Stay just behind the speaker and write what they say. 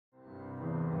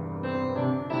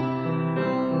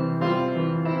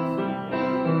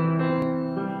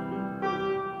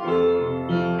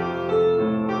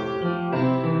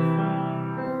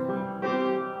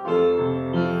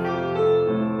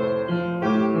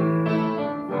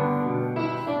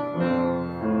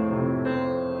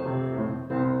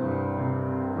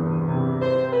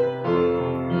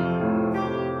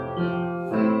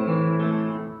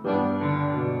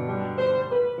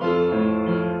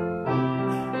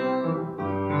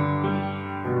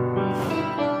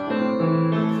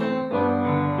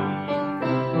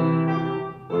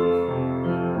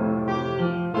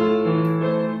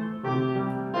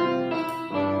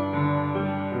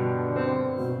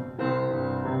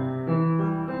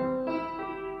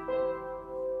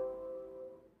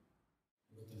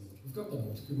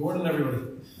Good morning, everybody.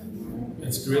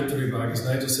 It's great to be back. As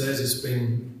Nigel says, it's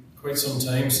been quite some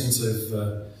time since I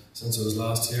was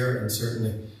last here, and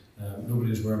certainly nobody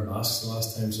was wearing masks the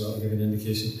last time, so that'll give you an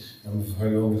indication of how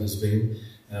long it has been.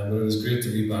 But it was great to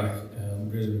be back.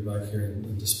 Great to be back here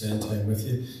and to spend time with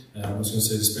you. I was going to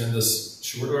say to spend this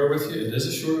short hour with you. It is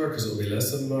a short hour because it will be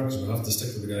less than an hour because we have to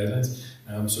stick to the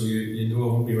guidelines. So you know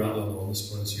I won't be rattling on this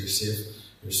morning, so you're safe.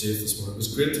 You're safe this morning. It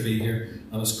was great to be here,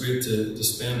 and it's great to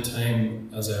spend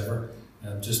time as ever,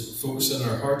 just focusing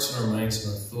our hearts and our minds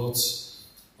and our thoughts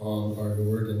on our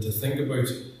Lord, and to think about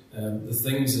the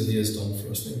things that He has done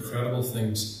for us, the incredible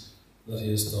things that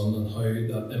He has done, and how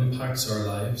that impacts our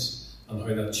lives, and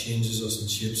how that changes us and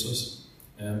shapes us.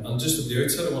 And just at the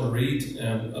outset, I want to read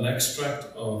an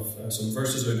extract of some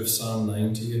verses out of Psalm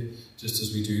 9 to you, just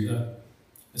as we do that.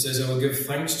 It says, "I will give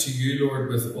thanks to you, Lord,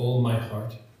 with all my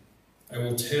heart. I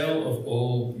will tell of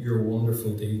all your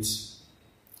wonderful deeds.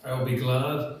 I will be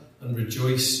glad and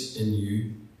rejoice in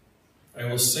you.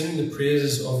 I will sing the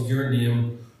praises of your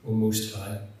name, O Most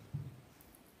High.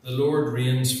 The Lord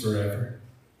reigns forever.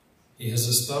 He has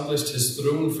established his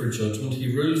throne for judgment.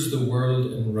 He rules the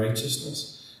world in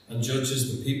righteousness and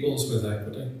judges the peoples with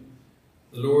equity.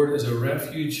 The Lord is a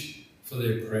refuge for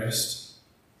the oppressed,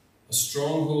 a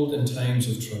stronghold in times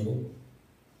of trouble.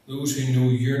 Those who know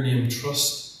your name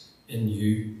trust in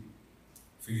you.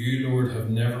 For you, Lord, have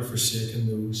never forsaken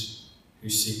those who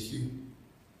seek you."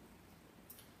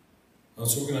 And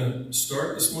so we're going to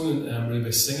start this morning really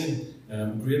by singing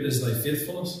 "Great is Thy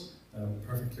Faithfulness."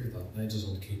 Perfect, look at that, Nigel's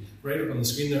on the key. Right up on the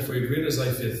screen there for you, "Great is Thy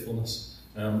Faithfulness.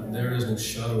 There is no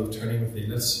shadow of turning with Thee."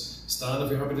 Let's stand if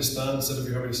you're happy to stand, sit if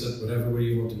you're happy to sit, whatever way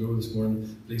you want to go this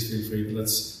morning, please feel free, but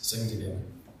let's sing together.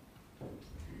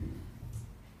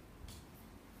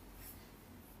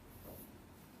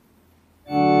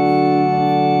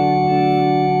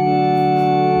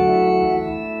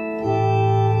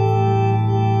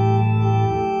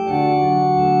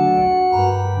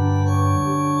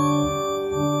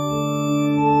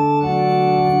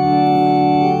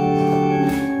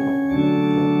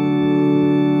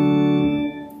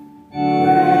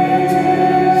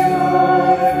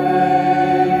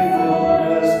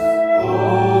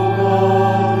 Oh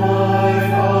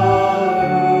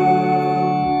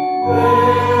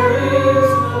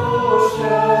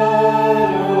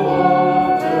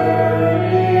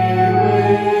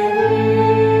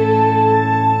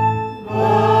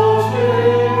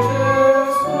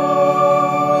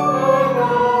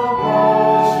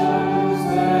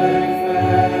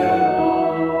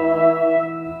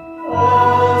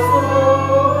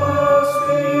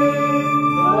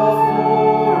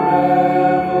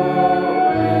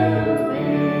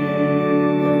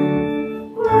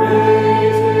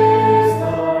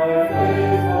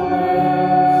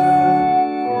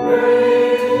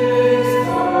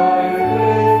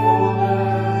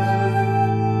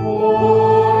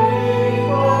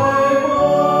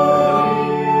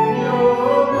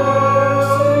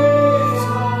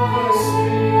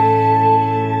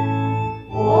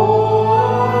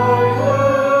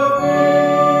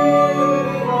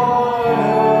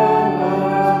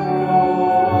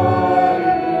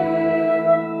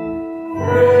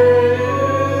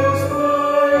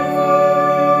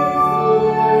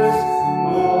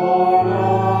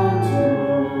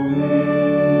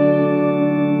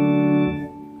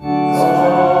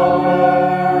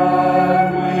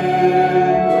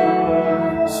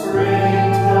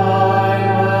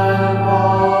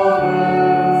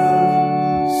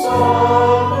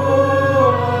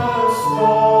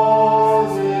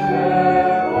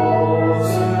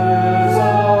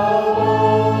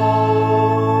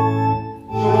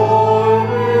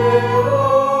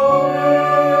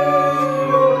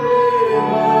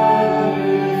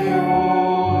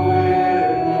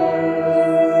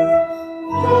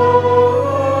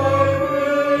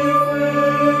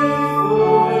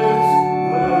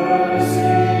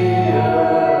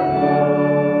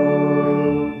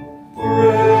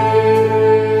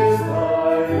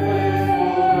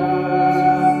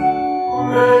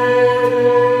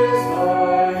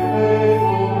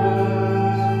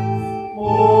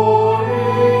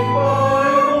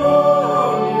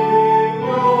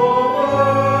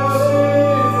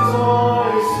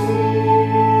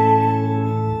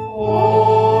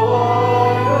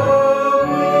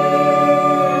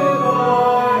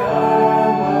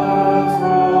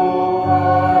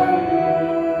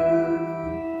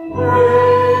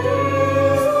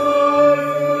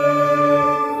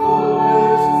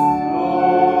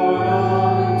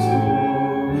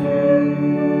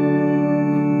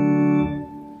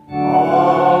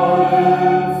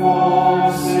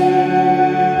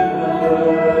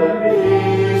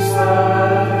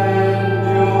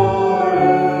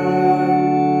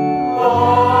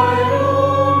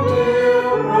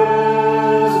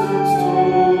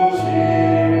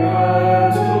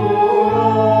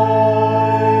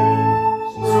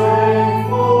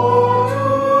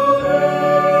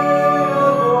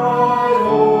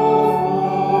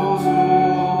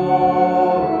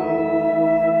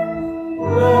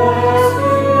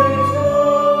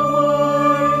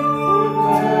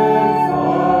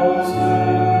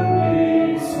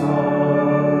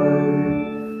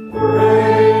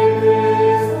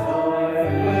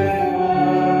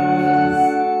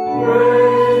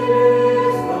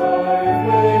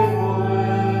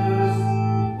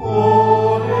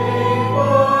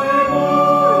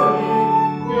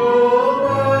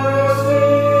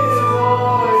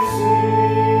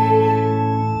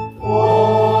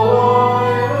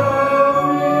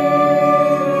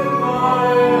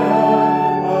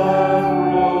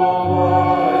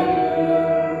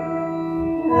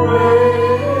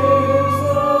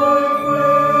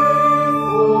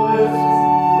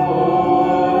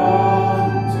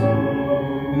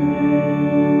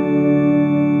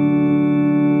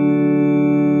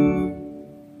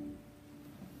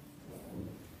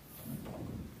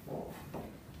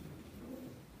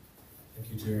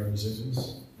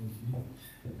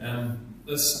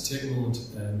take a moment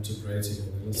to pray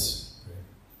together. Let's pray.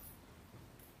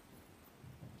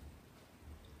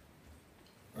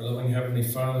 Our loving Heavenly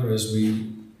Father, as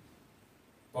we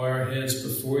bow our heads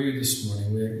before you this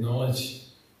morning, we acknowledge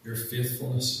your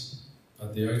faithfulness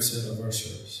at the outset of our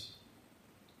service.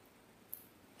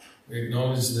 We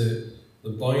acknowledge the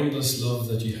boundless love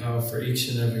that you have for each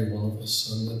and every one of us,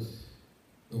 and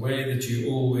the way that you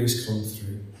always come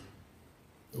through,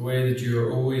 the way that you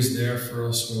are always there for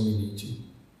us when we need you,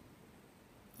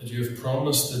 that you have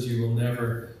promised that you will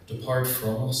never depart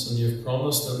from us, and you have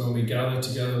promised that when we gather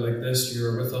together like this, you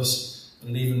are with us in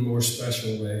an even more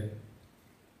special way.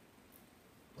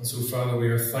 And so, Father, we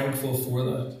are thankful for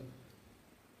that.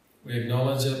 We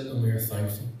acknowledge it and we are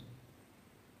thankful.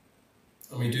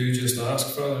 And we do just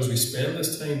ask, Father, as we spend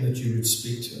this time, that you would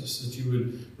speak to us, that you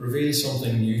would reveal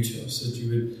something new to us, that you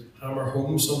would hammer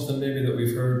home something maybe that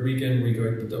we've heard week in, week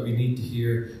out, but that we need to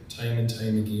hear time and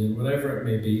time again. Whatever it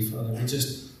may be, Father, we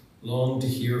just long to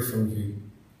hear from you,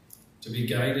 to be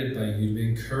guided by you, to be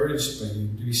encouraged by you,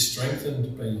 to be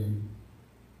strengthened by you.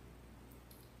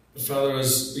 But Father,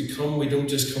 as we come, we don't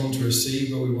just come to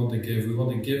receive, but we want to give. We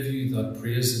want to give you that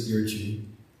praise that you're due.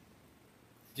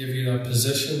 Give you that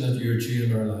position that you're due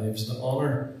in our lives, the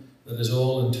honour that is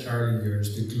all entirely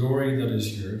yours, the glory that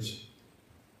is yours.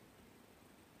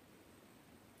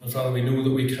 And Father, we know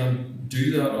that we can't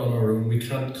do that on our own. We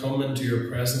can't come into your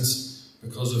presence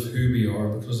because of who we are,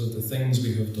 because of the things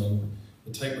we have done,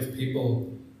 the type of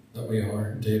people that we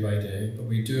are day by day. But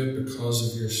we do it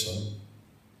because of your Son.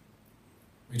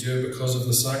 We do it because of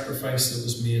the sacrifice that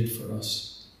was made for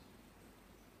us.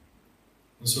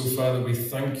 And so, Father, we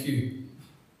thank you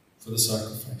for the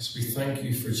sacrifice. We thank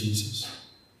you for Jesus.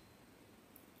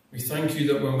 We thank you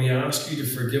that when we ask you to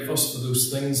forgive us for those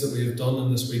things that we have done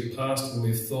in this week past, when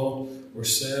we've thought or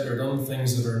said or done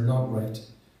things that are not right,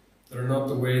 that are not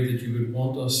the way that you would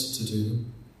want us to do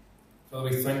them, Father,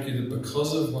 we thank you that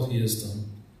because of what he has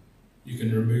done, you can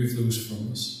remove those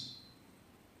from us.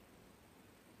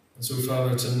 And so,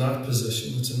 Father, it's in that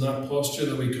position, it's in that posture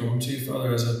that we come to you,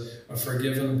 Father, as a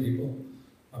forgiven people,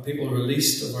 a people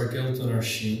released of our guilt and our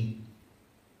shame,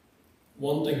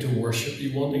 wanting to worship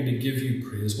you, wanting to give you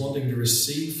praise, wanting to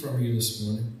receive from you this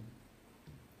morning.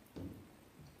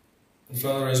 And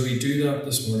Father, as we do that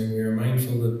this morning, we are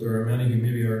mindful that there are many who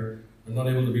maybe are not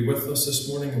able to be with us this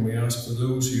morning, and we ask for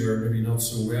those who are maybe not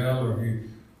so well or who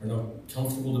are not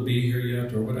comfortable to be here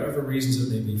yet, or whatever reasons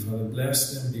it may be, Father,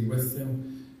 bless them, be with them.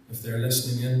 If they're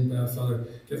listening in, Father,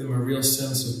 give them a real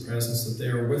sense of presence, that they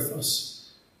are with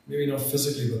us. Maybe not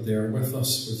physically, but they are with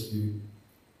us, with you.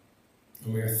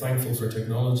 And we are thankful for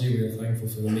technology, we are thankful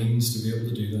for the means to be able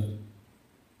to do that.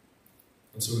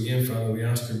 And so again, Father, we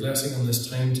ask your blessing on this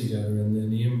time together in the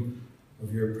name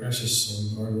of your precious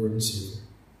Son, our Lord and Saviour.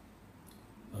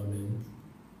 Amen.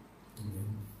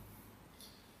 Amen.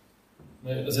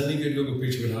 Now, as any good local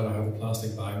preacher would have, I have a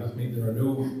plastic bag with me. There are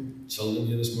no children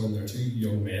here this morning, there are two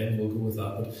young men, we'll go with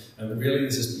that. But really,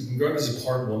 this is, you can grab this as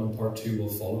part one and part two will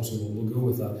follow, so we'll go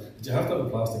with that. But you have to have a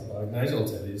plastic bag. Nigel will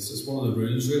tell you, it's just one of the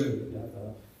rules, really.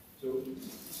 So,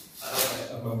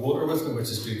 I have my water with me, which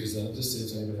is good because then it just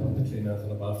saves anybody having to clean out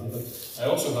in a bathroom. But I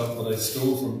also have what I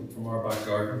stole from our back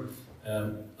garden,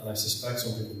 and I suspect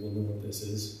some people will know what this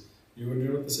is. You would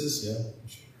know what this is? Yeah? I'm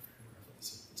sure.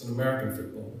 It's an American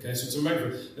football. Okay, so it's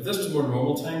American. If this was more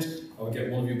normal times, I would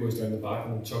get one of you boys down the back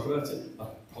and chuck it at you.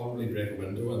 I'd probably break a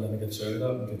window and then I'd get shouted at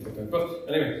and get kicked out. But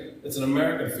anyway, it's an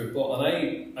American football,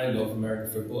 and I love American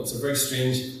football. It's a very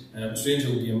strange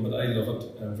old game, but I love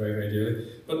it very, very dearly.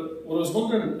 But what I was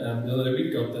wondering the other day, we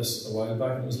got this a while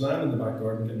back, and it was lying in the back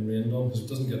garden getting rained on because it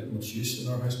doesn't get much use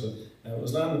in our house, but it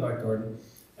was lying in the back garden.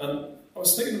 And I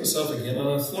was thinking to myself again, and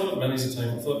I thought it many a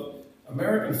time, I thought,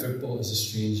 American football is a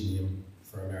strange name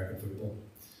for American football.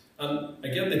 And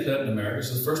again, they play it in America,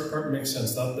 so the first part makes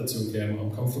sense, that bit's okay,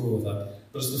 I'm comfortable with that.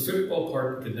 But it's the football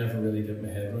part I could never really get my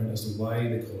head around as to why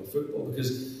they call it football,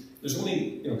 because there's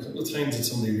only a couple of times that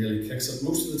somebody really kicks it.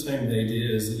 Most of the time the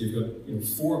idea is that you've got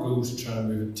 4 goals to try and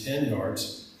move it 10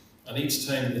 yards, and each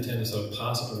time they tend to sort of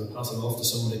pass it, or they pass it off to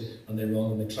somebody, and they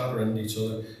run and they clatter into each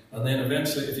other. And then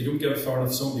eventually, if you don't get it far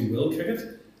enough, somebody will kick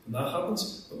it, and that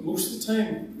happens. But most of the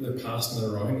time, they're passing it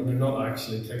around, and they're not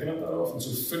actually kicking it that often. So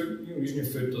using your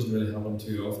foot doesn't really happen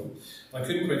too often. I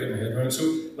couldn't quite get my head around it. So,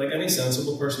 like any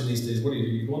sensible person these days, what do?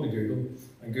 You go on to Google,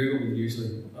 and Google will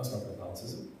usually, that's not going to balance,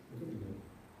 is it?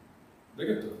 Look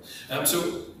at it.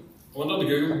 So, I went on to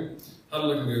Google, had a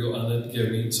look at Google and it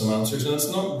gave me some answers, and it's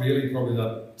not really probably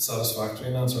that satisfactory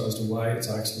an answer as to why it's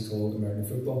actually called American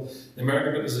football. The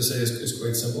American bit, as I say, is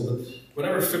quite simple, but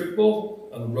whenever football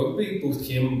and rugby both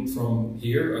came from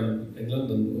here and England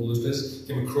and all those places,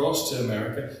 came across to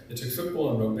America, they took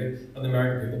football and rugby, and the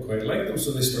American people quite liked them,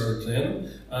 so they started playing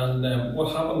them. And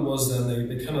what happened was then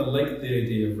they kind of liked the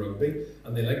idea of rugby,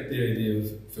 and they liked the idea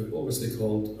of football, which they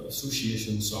called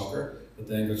association soccer, but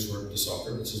then got shortened to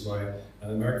soccer, which is why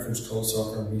American folks call it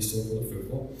soccer and we still call it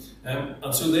football.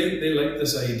 And so they liked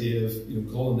this idea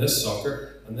of calling this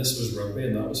soccer, and this was rugby,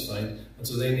 and that was fine. And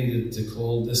so they needed to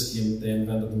call this game that they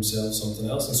invented themselves something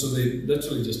else. And so they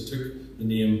literally just took the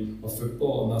name of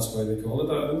football, and that's why they call it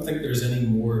that. I don't think there's any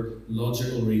more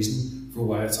logical reason for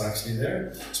why it's actually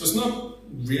there. So it's not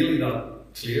really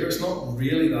that clear, it's not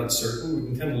really that certain. We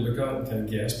can kind of look at it and kind of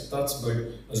guess, but that's about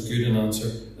as good an answer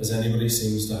as anybody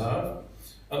seems to have.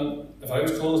 And if I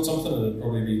was calling it something, it would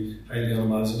probably be highly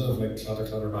unimaginative, like Clatter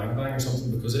Clatter Bang Bang or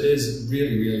something, because it is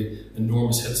really, really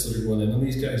enormous hits that are going in on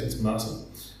these guys. It's massive.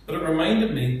 But it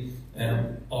reminded me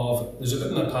there's a bit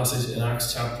in that passage in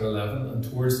Acts chapter 11, and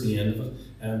towards the end of it,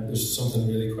 there's something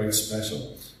really quite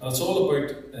special. And it's all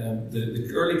about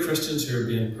the early Christians who are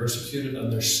being persecuted,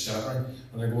 and they're scattering,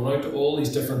 and they're going out to all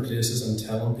these different places and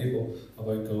telling people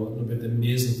about God and about the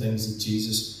amazing things that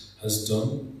Jesus has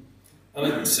done. And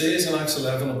it says in Acts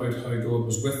 11 about how God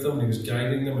was with them, and He was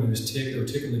guiding them, and they were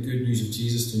taking the good news of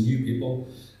Jesus to new people,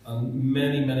 and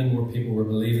many, many more people were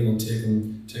believing and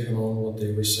taking on what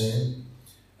they were saying.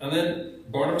 And then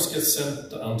Barnabas gets sent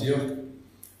to Antioch,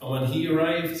 and when he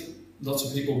arrived, lots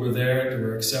of people were there, they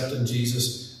were accepting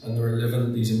Jesus, and they were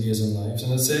living these amazing lives.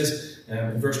 And it says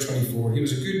in verse 24, he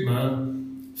was a good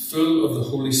man, full of the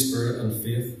Holy Spirit and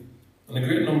faith, and a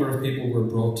great number of people were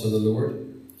brought to the Lord.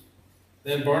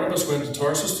 Then Barnabas went to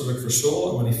Tarsus to look for Saul,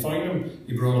 and when he found him,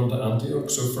 he brought him to Antioch.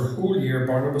 So for a whole year,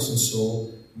 Barnabas and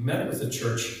Saul met with the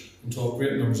church and taught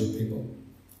great numbers of people.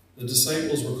 The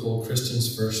disciples were called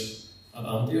Christians first at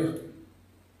Antioch.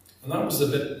 And that was the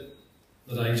bit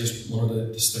that I just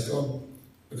wanted to stick on,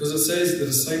 because it says the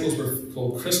disciples were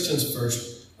called Christians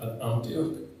first at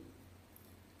Antioch.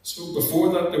 So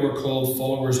before that, they were called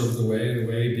followers of the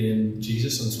way being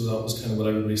Jesus, and so that was kind of what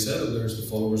everybody said, there's the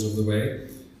followers of the way.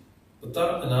 But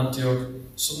that in Antioch,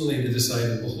 suddenly they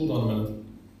decided, well, hold on a minute,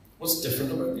 what's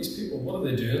different about these people? What are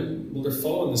they doing? Well, they're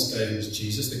following this guy who's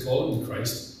Jesus, they call him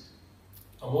Christ.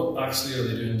 And what actually are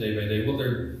they doing day by day? Well,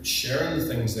 they're sharing the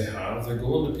things they have, they're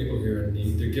going to people who are in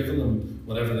need, they're giving them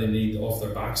whatever they need off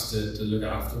their backs to look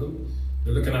after them.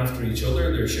 They're looking after each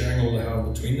other, they're sharing all they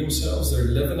have between themselves, they're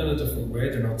living in a different way,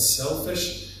 they're not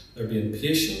selfish, they're being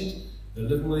patient, they're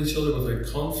living with each other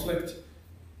without conflict.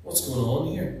 What's going on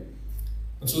here?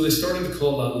 And so they started to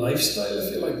call that lifestyle,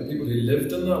 if you like, the people who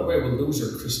lived in that way, well, those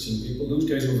are Christian people. Those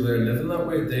guys over there living that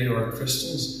way, they are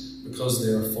Christians because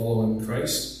they are following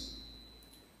Christ.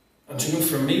 And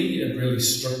for me, it really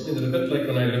struck me that a bit like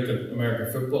when I look at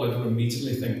American football, I don't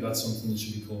immediately think that's something that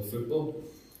should be called football.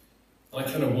 And I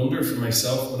kind of wonder for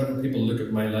myself, whenever people look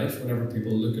at my life, whenever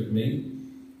people look at me,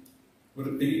 would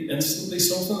it be instantly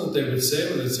something that they would say,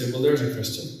 well, there's a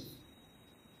Christian.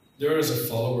 There is a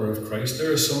follower of Christ.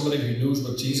 There is somebody who knows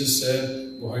what Jesus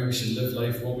said, or how we should live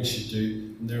life, what we should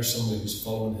do, and there's somebody who's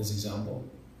following his example.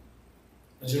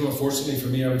 And unfortunately for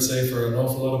me, I would say for an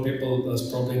awful lot of people, that's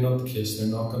probably not the case. They're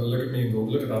not going to look at me and go,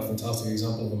 look at that fantastic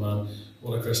example of a man,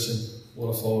 what a Christian, what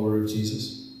a follower of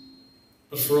Jesus.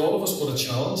 But for all of us, what a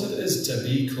challenge it is to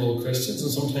be called Christians,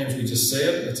 and sometimes we just say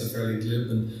it, and it's a fairly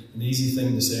glib and an easy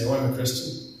thing to say, oh, I'm a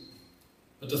Christian.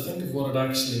 But to think of what it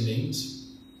actually means.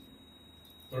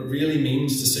 What it really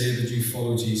means to say that you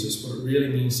follow Jesus, what it really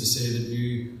means to say that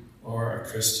you are a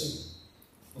Christian.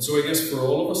 And so I guess for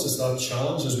all of us, it's that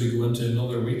challenge as we go into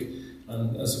another week,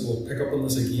 and as we'll pick up on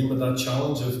this again, but that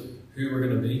challenge of who we're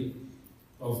going to be,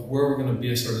 of where we're going to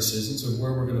base our decisions, of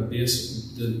where we're going to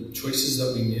base the choices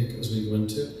that we make as we go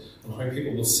into it, and how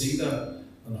people will see that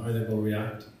and how they will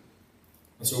react.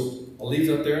 And so I'll leave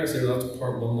that there. I say that's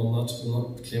part one. We'll not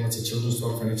claim it's a children's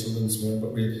talk for any children this morning,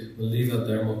 but we'll leave that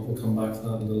there, and we'll come back to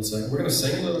that in a little second. We're going to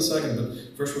sing in a little second,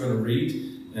 but first we're going to read.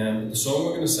 The song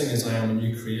we're going to sing is I Am a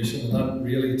New Creation, and that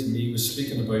really, to me, was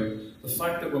speaking about the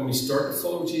fact that when we start to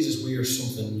follow Jesus, we are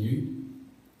something new.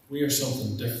 We are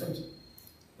something different.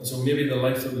 And so maybe the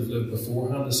life that we've lived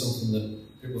beforehand is something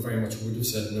that people very much would have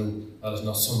said, no, that is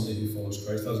not somebody who follows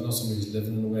Christ. That is not somebody who's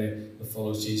living in a way that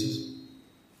follows Jesus.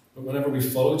 But whenever we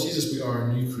follow Jesus, we are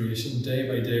a new creation. Day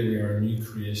by day, we are a new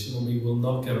creation, and we will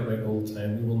not get it right all the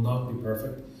time. We will not be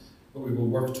perfect, but we will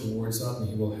work towards that, and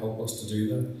He will help us to do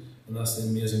that. And that's the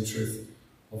amazing truth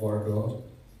of our God.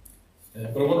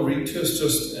 But I want to read to us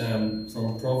just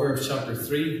from Proverbs chapter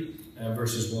 3,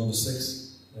 verses 1 to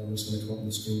 6. I'm just going to come up on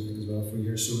the screen as well for you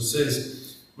here. So it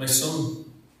says, "My son,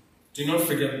 do not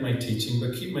forget my teaching,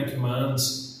 but keep my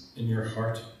commands in your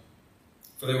heart.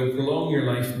 For they will prolong your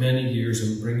life many years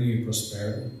and bring you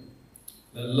prosperity.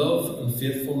 Let love and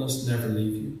faithfulness never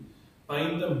leave you.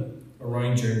 Bind them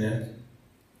around your neck.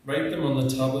 Write them on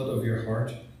the tablet of your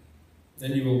heart.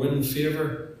 Then you will win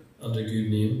favour and a good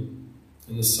name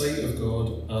in the sight of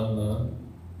God and man.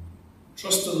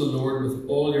 Trust in the Lord with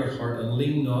all your heart and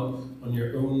lean not on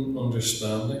your own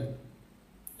understanding.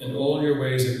 In all your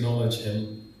ways acknowledge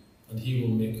him, and he will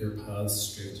make your paths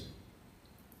straight."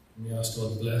 And we ask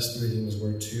God to bless the reading of his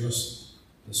word to us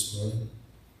this morning.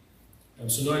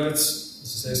 So now let's,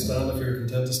 as I say, stand if you're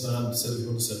content to stand, sit if you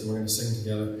want to sit, and we're going to sing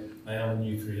together, "I Am a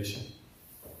New Creation."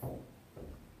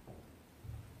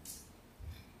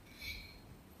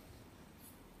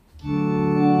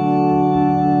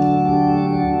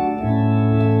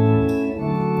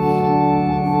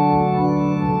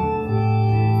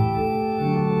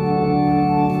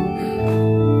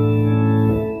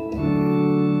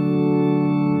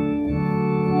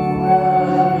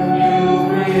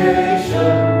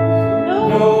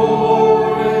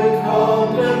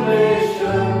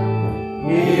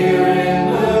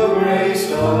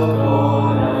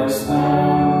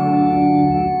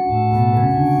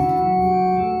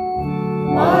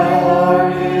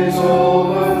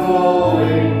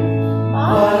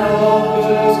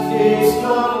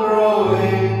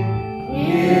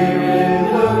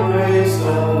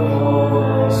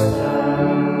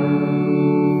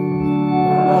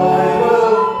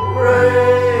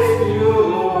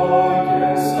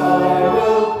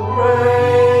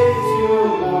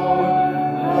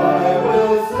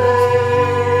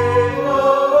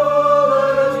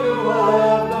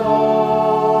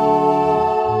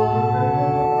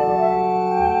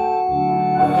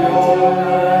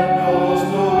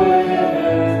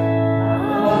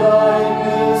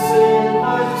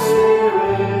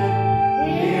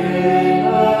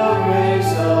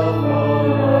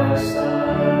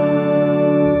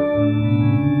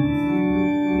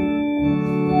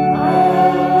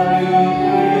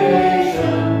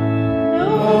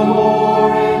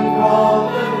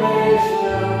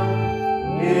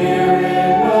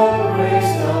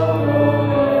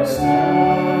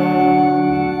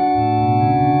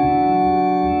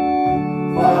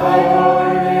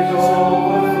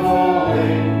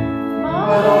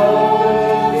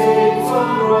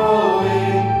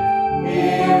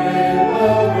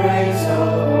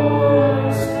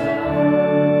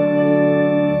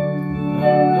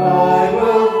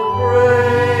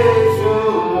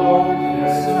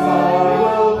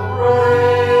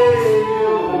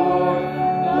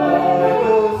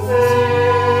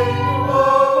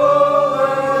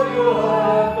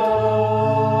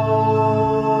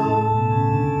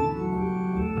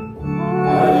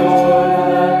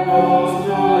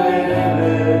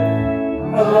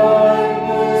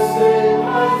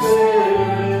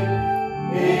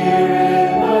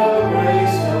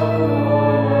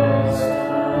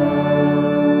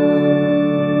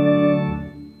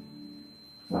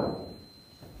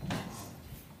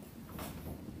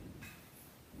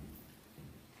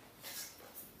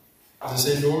 As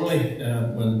I say, normally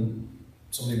when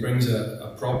somebody brings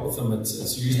a prop with them,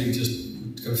 it's usually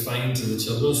just confined to the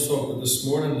children's talk. But this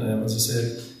morning, as I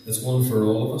said, it's one for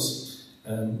all of us.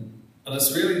 And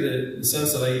it's really the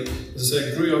sense that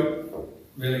I grew up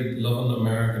really loving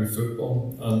American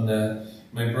football. And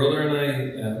my brother and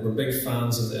I were big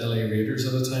fans of the LA Raiders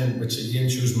at the time, which again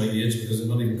shows my age because they're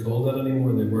not even called that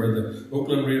anymore. They were the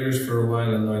Oakland Raiders for a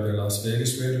while and now they're Las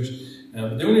Vegas Raiders.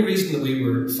 The only reason that we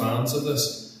were fans of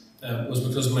this was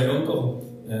because my uncle,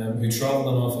 who travelled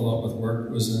an awful lot with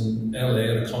work, was in LA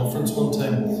at a conference one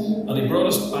time, and he brought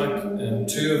us back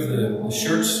two of the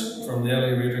shirts from the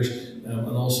LA Raiders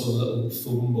and also a little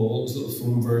foam ball, a little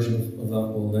foam version of that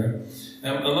ball there.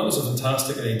 And that was a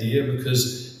fantastic idea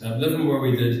because living where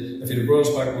we did, if he'd have brought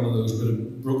us back one of those, would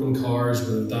have broken cars,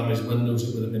 would have damaged windows,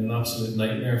 it would have been an absolute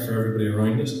nightmare for everybody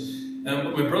around us.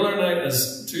 But my brother and I,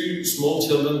 as two small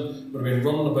children, would have been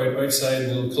running about outside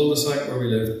the little cul-de-sac where we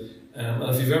lived. And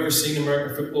if you've ever seen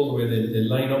American football, the way they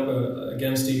line up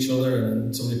against each other and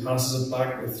then somebody passes it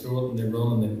back, they throw it and they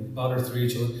run and they batter through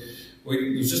each other.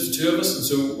 It was just the two of us, and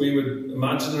so we would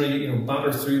imaginary,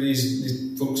 batter through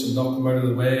these folks and knock them out of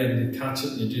the way, and you'd catch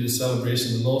it and you'd do the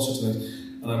celebration and all sorts of things.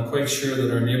 And I'm quite sure that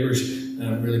our neighbours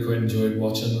really quite enjoyed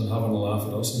watching and having a laugh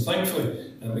at us. And thankfully,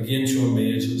 again showing my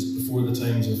age, it was before the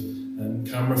times of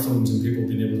camera phones and people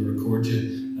being able to record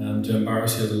you to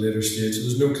embarrass you at a later stage. So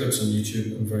there's no clips on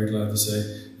YouTube, I'm very glad to say,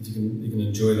 that you can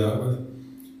enjoy that with.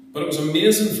 But it was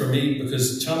amazing for me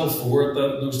because Channel 4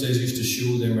 those days used to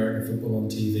show the American football on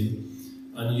TV.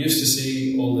 And you used to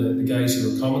see all the guys who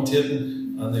were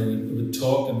commentating, and they would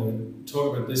talk, and they would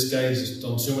talk about this guy who's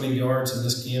done so many yards in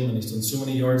this game, and he's done so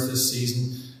many yards this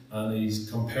season, and he's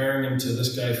comparing him to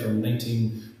this guy from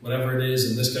 19 whatever it is,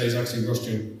 and this guy's actually rushed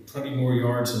 20 more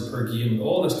yards per game, and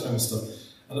all this kind of stuff.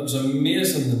 And it was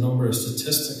amazing the number of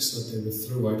statistics that they would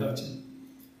throw out at you.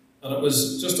 And it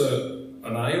was just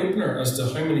an eye-opener as to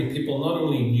how many people not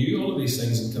only knew all of these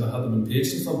things and kind of had them in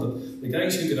page in front, but the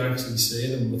guys who could actually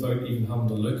say them without even having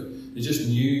to look, they just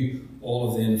knew all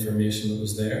of the information that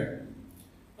was there.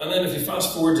 And then if you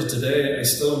fast forward to today, I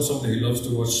still am somebody who loves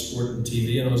to watch sport and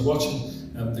TV, and I was watching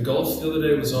the golf the other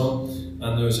day was on,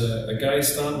 and there was a guy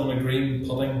standing on a green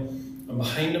putting, and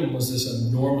behind him was this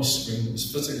enormous screen. It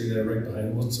was physically there right behind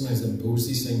him. It wasn't somebody that imposed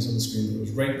these things on the screen, but it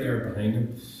was right there behind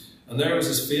him. And there was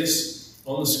his face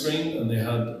on the screen, and they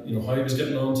had, you know, how he was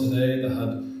getting on today. They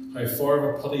had how far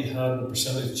of a putt he had, the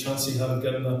percentage chance he had of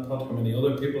getting that putt, how many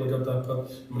other people had got that putt,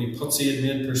 how many putts he had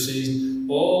made per season.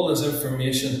 All this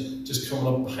information just coming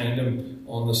up behind him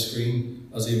on the screen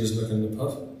as he was looking to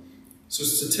putt. So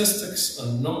statistics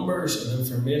and numbers and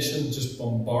information just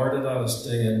bombarded at us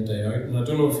day in, day out. And I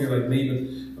don't know if you're like me,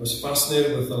 but I was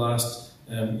fascinated with the last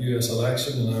US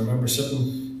election, and I remember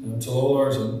sitting until all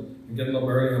hours and getting up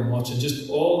early and watching just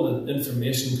all the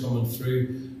information coming through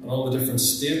and all the different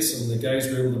states, and the guys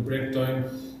were able to break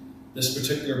down this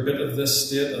particular bit of this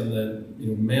state, and the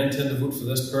men tend to vote for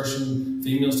this person,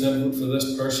 females tend to vote for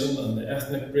this person, and the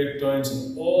ethnic breakdowns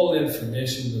and all the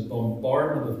information, the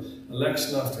bombardment of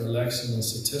election after election and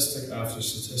statistic after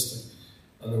statistic,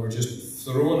 and they were just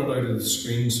throwing it out of the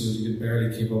screen so that you could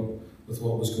barely keep up with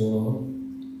what was going on.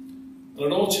 And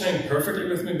it all chimed perfectly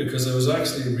with me because I was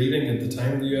actually reading at the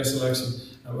time of the US election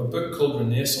a book called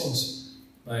Renaissance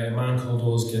by a man called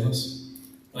Os Guinness.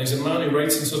 And he's a man who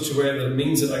writes in such a way that it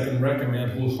means that I can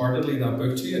recommend wholeheartedly that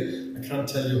book to you. I can't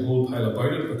tell you a whole pile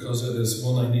about it because it is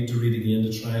one I need to read again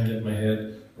to try and get my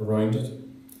head around it.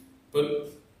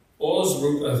 But Oz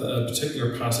wrote a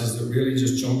particular passage that really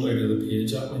just jumped out of the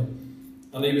page at me.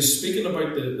 And he was speaking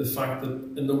about the fact that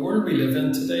in the world we live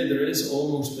in today, there is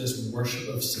almost this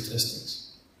worship of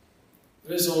statistics.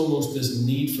 There is almost this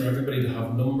need for everybody to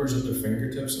have numbers at their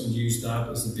fingertips and use that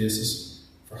as the basis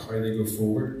for how they go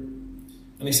forward.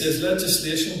 And he says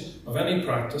legislation of any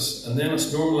practice and then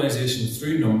its normalisation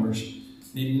through numbers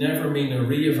need never mean a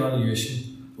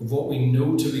re-evaluation of what we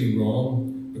know to be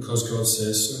wrong because God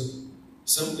says so,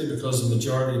 simply because the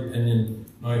majority opinion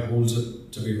now holds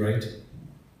it to be right.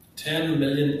 10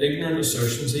 million ignorant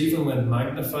assertions, even when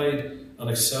magnified and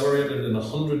accelerated in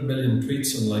 100 million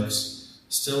tweets and likes,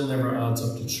 still never adds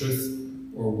up to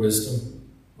truth or wisdom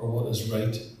or what is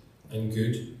right and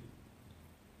good.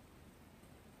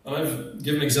 And I've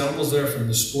given examples there from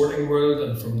the sporting world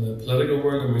and from the political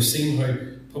world, and we've seen how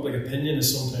public opinion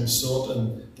is sometimes sought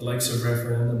in the likes of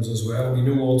referendums as well. We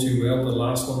know all too well the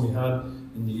last one we had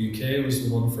in the UK was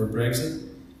the one for Brexit.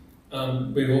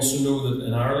 And we also know that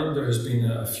in Ireland there has been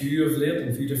a few of late, and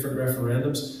a few different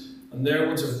referendums, and their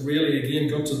ones have really again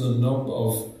got to the nub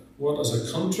of what as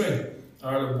a country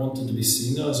Ireland wanted to be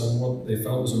seen as, and what they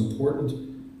felt was important,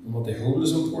 and what they hold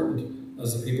as important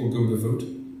as the people go to vote.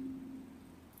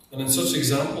 And in such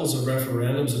examples of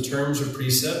referendums, the terms are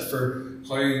preset for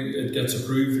how it gets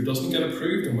approved or doesn't get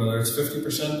approved, and whether it's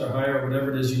 50% or higher, or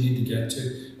whatever it is you need to get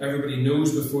to. Everybody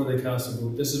knows before they cast a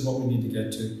vote, this is what we need to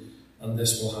get to, and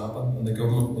this will happen, and the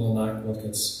government will enact what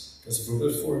gets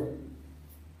voted for.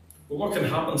 But what can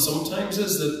happen sometimes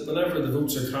is that whenever the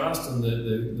votes are cast and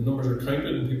the numbers are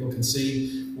counted and people can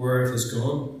see where it has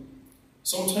gone,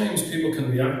 sometimes people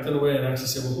can react in a way and actually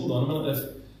say, well, hold on a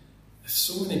minute, if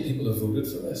so many people have voted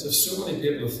for this, if so many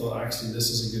people have thought actually this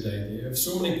is a good idea, if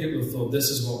so many people have thought this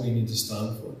is what we need to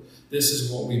stand for, this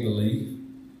is what we believe,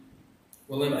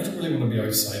 well then I don't really want to be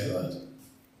outside of that.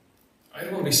 I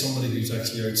don't want to be somebody who's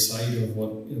actually outside of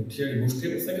what, clearly most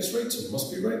people think is right, so it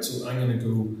must be right, so I'm going to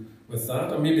go with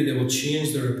that. And maybe they will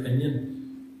change their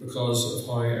opinion because of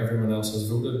how everyone else has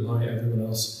voted and how everyone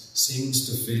else seems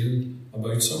to feel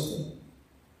about something.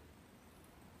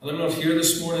 And I'm not here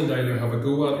this morning to either have a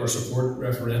go at or support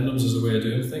referendums as a way of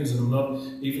doing things, and I'm not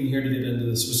even here to get into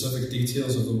the specific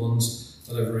details of the ones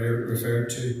that I've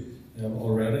referred to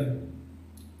already.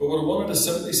 But what I wanted to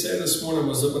simply say this morning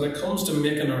was that when it comes to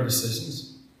making our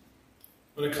decisions,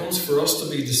 When it comes for us to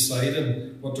be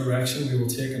deciding what direction we will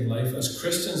take in life, as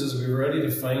Christians, as we're ready to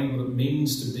find what it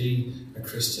means to be a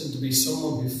Christian, to be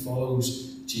someone who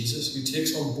follows Jesus, who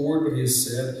takes on board what he has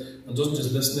said and doesn't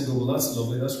just listen and go, well, that's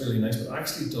lovely, that's really nice, but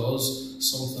actually does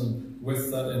something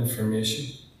with that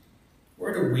information.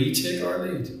 Where do we take our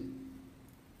lead?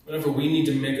 Whenever we need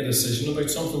to make a decision about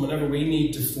something, whenever we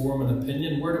need to form an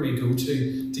opinion, where do we go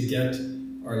to get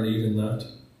our lead in that?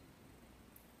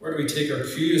 Where do we take our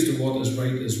cue as to what is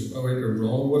right or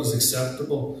wrong, what is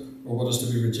acceptable or what is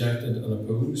to be rejected and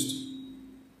opposed?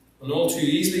 And all too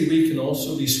easily we can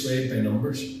also be swayed by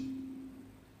numbers.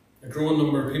 A growing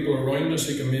number of people around us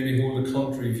who can maybe hold a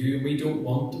contrary view, and we don't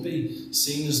want to be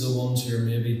seen as the ones who are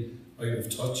maybe out of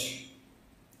touch.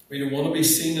 We don't want to be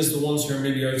seen as the ones who are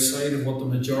maybe outside of what the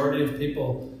majority of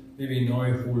people maybe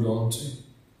now hold on to.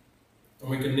 And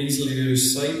we can easily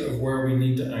lose sight of where we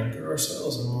need to anchor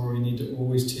ourselves and where we need to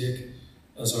always take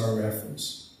as our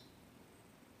reference.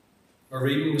 Our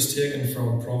reading was taken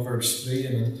from Proverbs 3,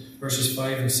 and in verses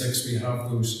 5 and 6 we have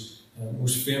those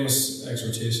most famous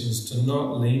exhortations to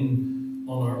not lean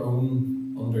on our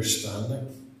own understanding,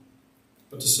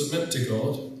 but to submit to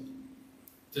God,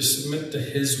 to submit to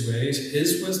his ways,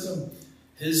 his wisdom,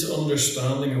 his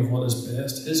understanding of what is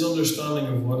best, his understanding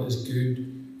of what is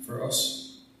good for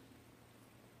us.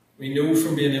 We know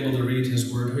from being able to read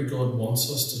his word how God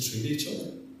wants us to treat each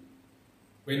other.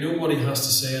 We know what he has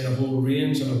to say in a whole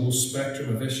range and a whole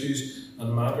spectrum of issues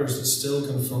and matters that still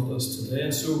confront us today.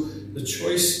 And so the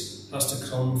choice has to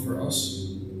come for us.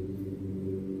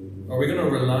 Are we going to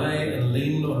rely and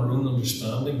lean on our own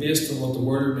understanding based on what the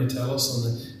world may tell us and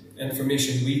the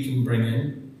information we can bring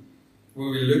in?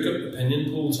 Will we look at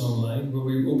opinion polls online? Will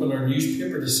we open our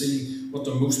newspaper to see what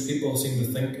the most people seem to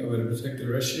think about a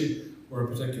particular issue or a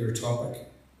particular topic?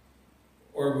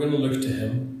 Or are we going to look to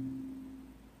him?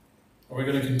 Are we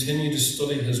going to continue to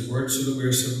study his word so that we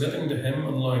are submitting to him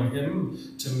and allowing him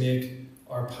to make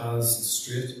our paths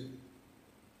straight?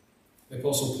 The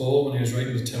Apostle Paul, when he was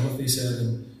writing to Timothy, said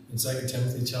in 2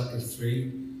 Timothy chapter 3,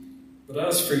 "But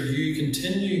as for you,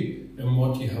 continue in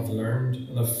what you have learned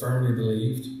and have firmly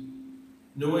believed,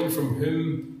 knowing from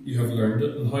whom you have learned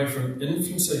it, and how from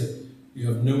infancy you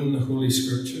have known the Holy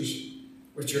Scriptures,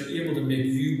 which are able to make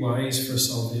you wise for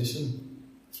salvation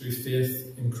through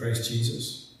faith in Christ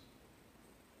Jesus."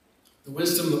 The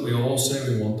wisdom that we all say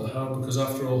we want to have, because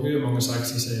after all, who among us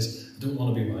actually says, I don't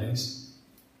want to be wise?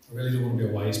 I really don't want to be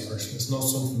a wise person. It's not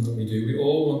something that we do. We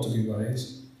all want to be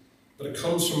wise. But it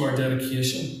comes from our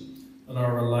dedication and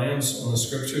our reliance on the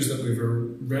Scriptures that we've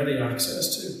ready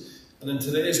access to. And in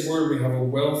today's world, we have a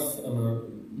wealth and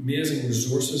amazing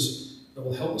resources that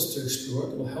will help us to explore it,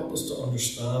 that will help us to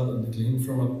understand and to glean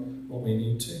from it what we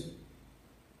need to.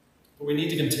 But we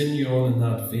need to continue on in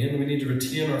that vein. We need to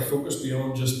retain our focus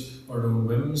beyond just our own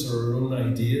whims or our own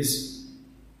ideas,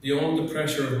 beyond the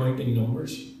pressure of mounting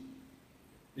numbers,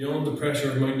 beyond the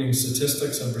pressure of mounting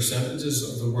statistics and percentages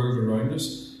of the world around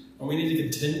us. And we need to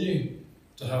continue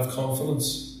to have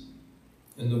confidence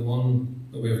in the one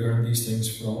that we have learned these things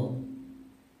from.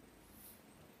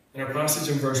 In our passage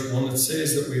in verse 1, it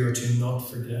says that we are to not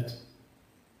forget.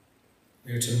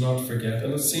 We are to not forget.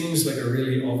 And it seems like a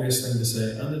really obvious thing to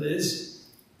say, and it is.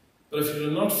 But if you're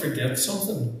to not forget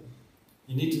something,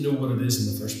 you need to know what it is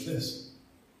in the first place.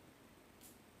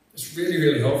 It's really,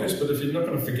 really obvious, but if you're not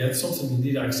going to forget something, you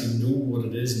need to actually know what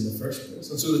it is in the first place.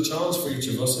 And so the challenge for each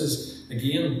of us is,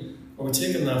 again, are we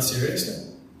taking that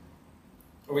seriously?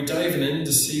 Are we diving in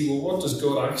to see, well, what does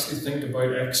God actually think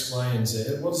about X, Y, and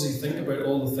Z? What does he think about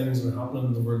all the things that are happening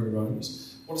in the world around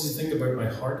us? What does he think about my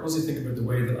heart? What does he think about the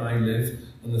way that I live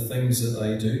and the things that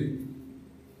I do?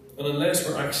 And unless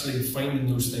we're actually finding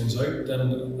those things out,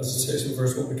 then, as it says in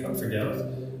verse 1, we can't forget it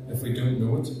if we don't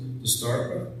know it to start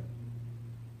with.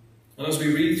 And as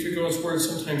we read through God's word,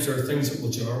 sometimes there are things that will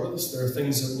jar with us. There are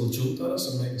things that will jolt at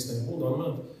us and make us think, hold on a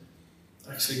minute.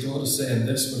 Actually, God is saying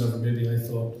this whenever maybe I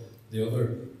thought the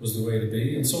other was the way to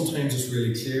be. And sometimes it's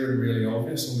really clear and really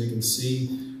obvious, and we can see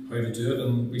how to do it.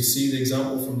 And we see the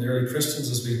example from the early Christians,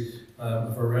 as we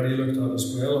have already looked at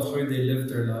as well, of how they lived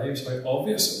their lives, how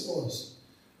obvious it was,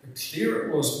 how clear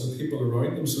it was for the people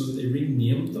around them, so that they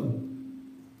renamed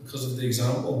them because of the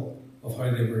example of how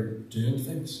they were doing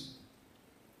things.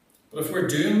 But if we're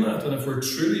doing that, and if we're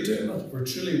truly doing that, if we're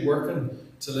truly working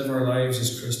to live our lives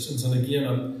as Christians, and again,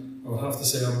 I will have to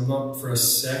say, I'm not for a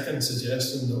second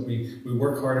suggesting that we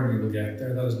work hard and we will get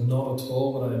there. That is not at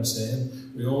all what I am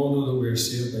saying. We all know that we are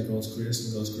saved by God's grace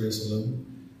and God's grace alone.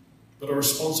 But our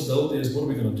responsibility is, what are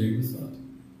we going to do with that?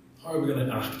 How are we going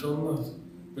to act on that?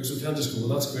 Because we can't just go,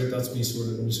 well, that's great, that's me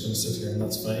sorted, I'm just going to sit here and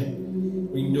that's fine.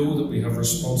 We know that we have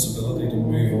responsibility to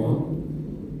move on.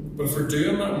 But if we're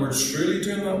doing that, and we're truly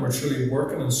doing that, and we're truly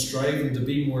working and striving to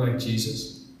be more like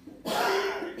Jesus,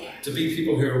 to be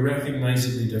people who are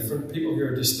recognisably different, people who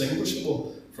are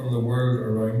distinguishable from the world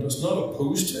around us, not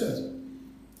opposed to it.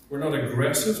 We're not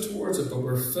aggressive towards it, but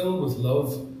we're filled with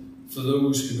love for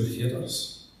those who would hate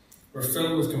us. We're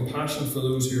filled with compassion for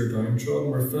those who are downtrodden.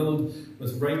 We're filled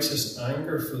with righteous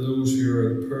anger for those who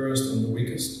are the poorest and the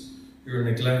weakest, who are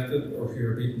neglected or who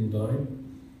are beaten down.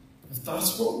 If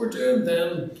that's what we're doing,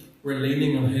 then we're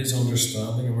leaning on his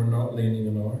understanding and we're not leaning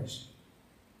on ours.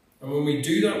 And when we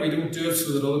do that, we don't do it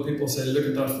so that other people say, look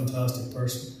at that fantastic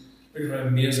person. Look at how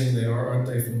amazing they are. Aren't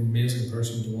they an amazing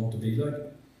person to want to be like?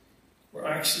 We're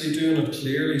actually doing it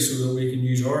clearly so that we can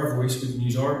use our voice, we can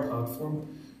use our platform,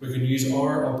 we can use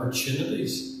our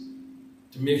opportunities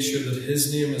to make sure that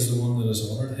his name is the one that is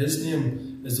honoured. His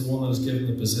name is the one that is given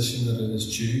the position that it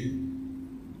is due.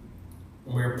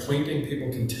 And we are pointing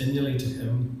people continually to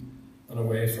him and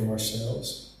away from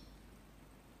ourselves.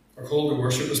 Our call to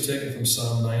worship is taken from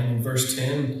Psalm 9, and verse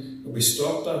 10 that we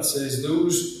stopped at says,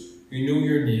 those who know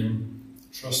your name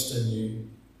trust in you.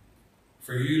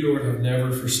 For you, Lord, have never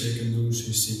forsaken those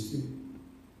who seek you.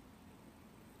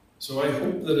 So I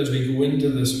hope that as we go into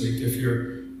this week, if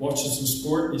you're watching some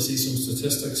sport, you see some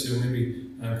statistics, you'll maybe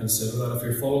consider that. If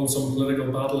you're following some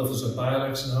political battle, if there's a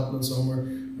by-election happening somewhere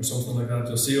or something like that,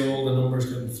 you'll see all the numbers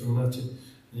getting thrown at you.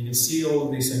 And you can see all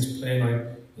of these things playing out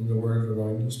in the world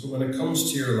around us. But when it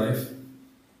comes to your life,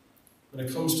 when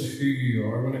it comes to who you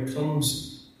are, when it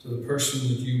comes to the person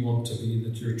that you want to be,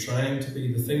 that you're trying to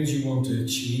be, the things you want to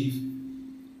achieve,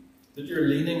 that you're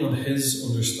leaning on his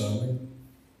understanding,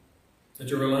 that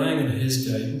you're relying on his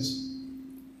guidance,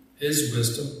 his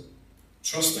wisdom,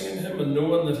 trusting in him and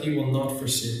knowing that he will not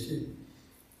forsake you.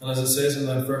 And as it says in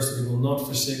that verse, that he will not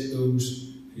forsake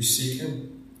those who seek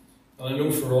him. And I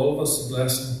know for all of us, the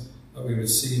blessing that we would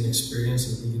see and experience,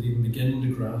 that we would even begin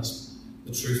to grasp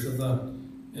the truth of that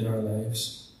in our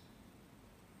lives.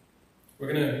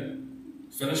 We're going to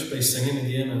finish by singing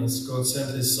again, and as God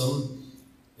sent his Son,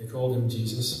 they called him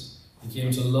Jesus. He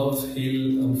came to love,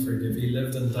 heal and forgive. He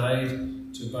lived and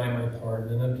died to buy my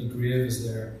pardon. An empty grave is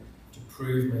there to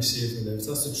prove my Saviour lives.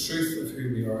 That's the truth of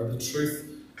who we are, the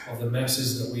truth of the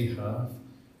message that we have.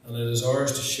 And it is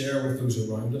ours to share with those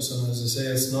around us. And as I say,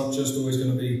 it's not just always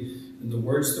going to be in the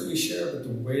words that we share, but the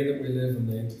way that we live and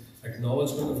the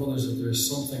acknowledgement of others that there is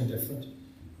something different.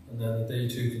 And then that they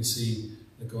too can see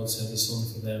that God sent his Son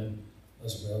for them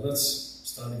as well. Let's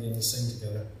stand again and sing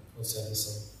together. God sent his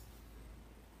Son.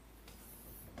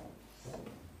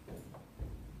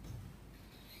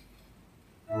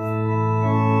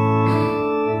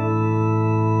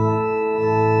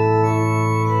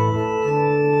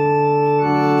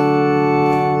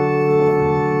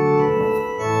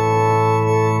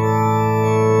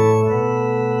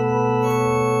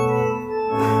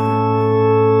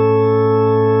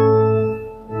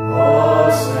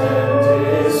 Sent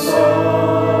his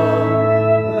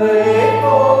Son, they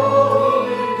called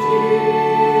him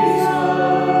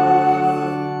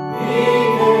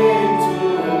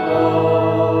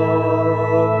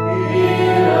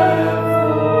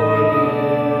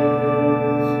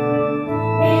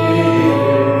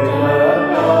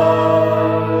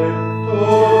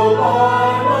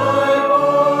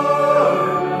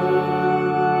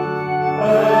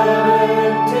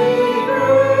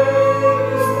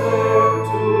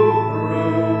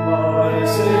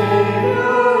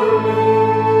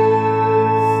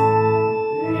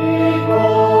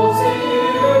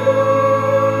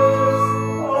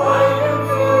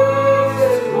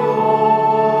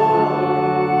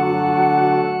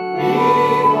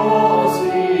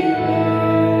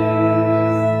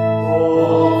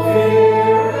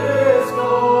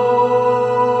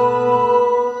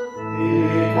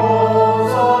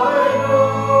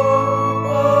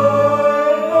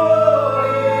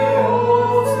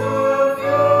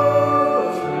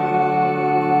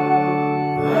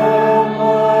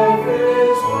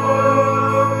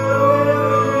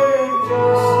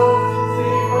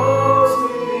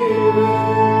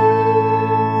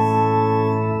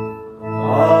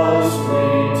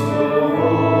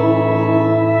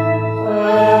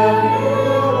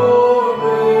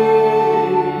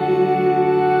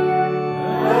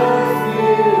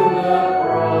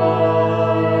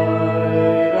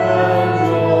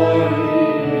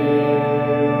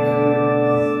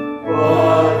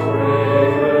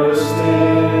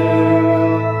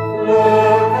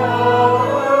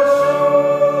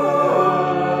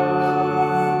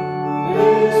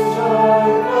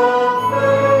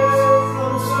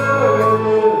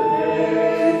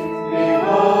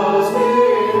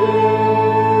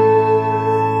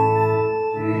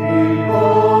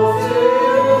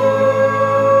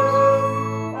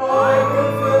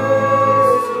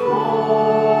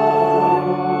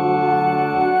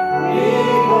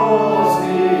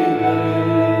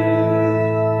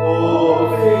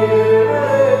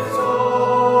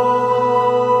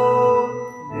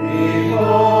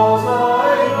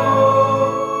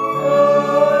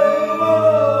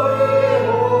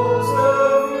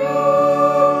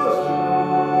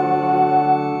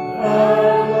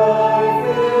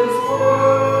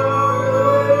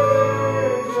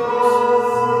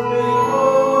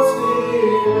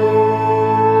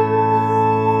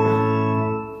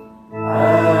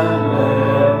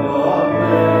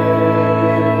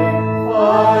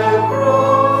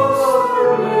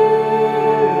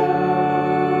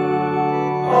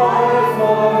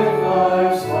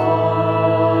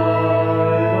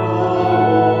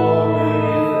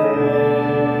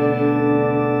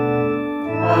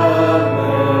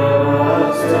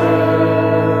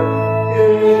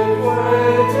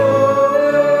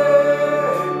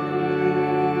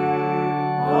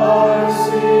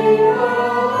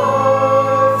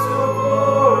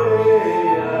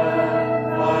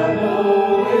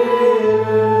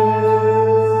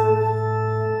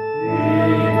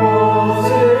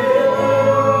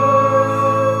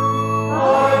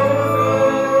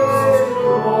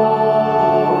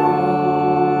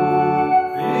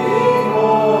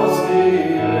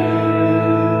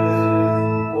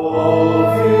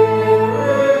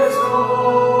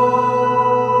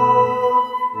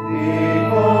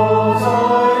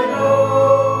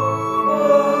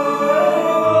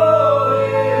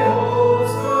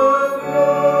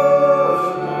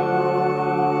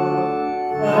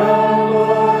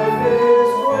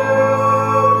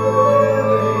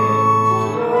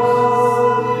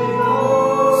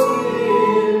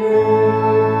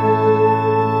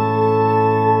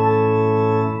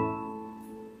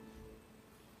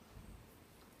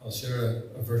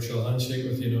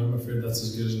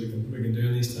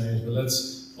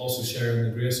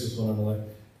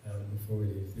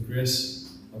leave. The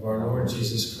grace of our Lord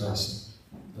Jesus Christ,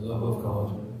 the love of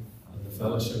God, and the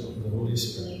fellowship of the Holy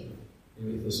Spirit be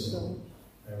with us all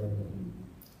evermore.